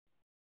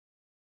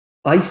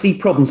IC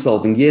Problem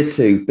Solving Year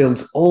 2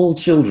 builds all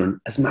children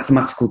as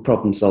mathematical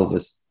problem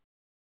solvers.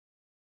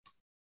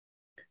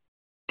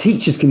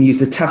 Teachers can use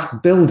the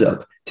task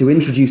build-up to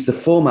introduce the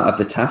format of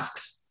the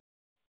tasks.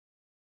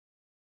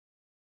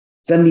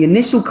 Then the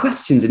initial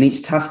questions in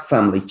each task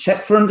family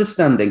check for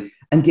understanding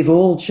and give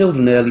all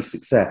children early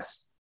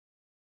success.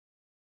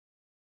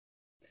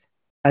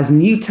 As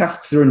new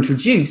tasks are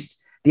introduced,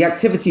 the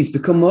activities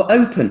become more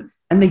open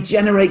and they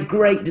generate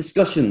great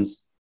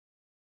discussions.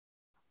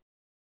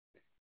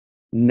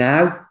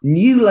 Now,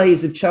 new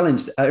layers of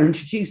challenge are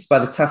introduced by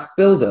the task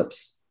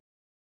build-ups.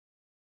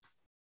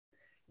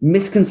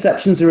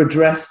 Misconceptions are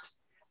addressed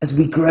as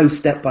we grow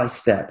step by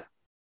step.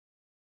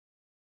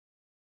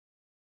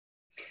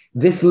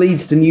 This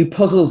leads to new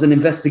puzzles and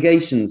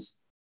investigations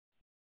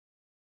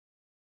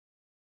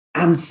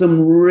and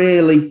some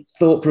really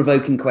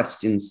thought-provoking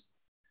questions.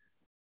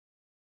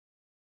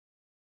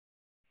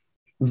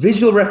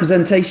 Visual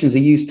representations are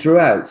used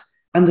throughout,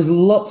 and there's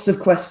lots of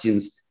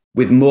questions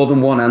with more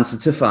than one answer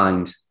to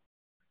find.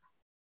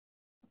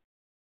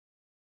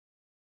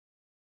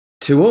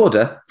 To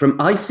order, from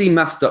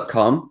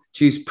icmaths.com,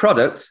 choose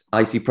Product,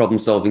 IC Problem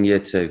Solving Year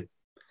 2.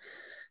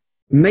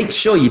 Make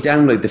sure you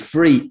download the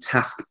free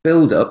Task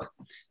Build-Up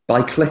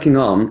by clicking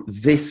on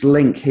this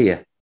link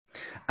here.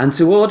 And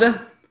to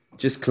order,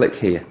 just click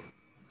here.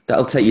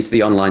 That'll take you to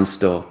the online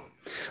store.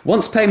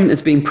 Once payment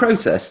has been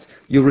processed,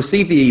 you'll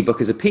receive the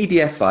ebook as a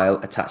PDF file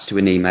attached to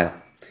an email.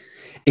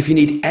 If you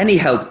need any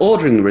help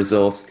ordering the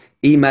resource,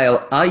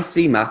 email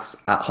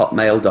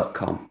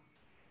icmaths@hotmail.com.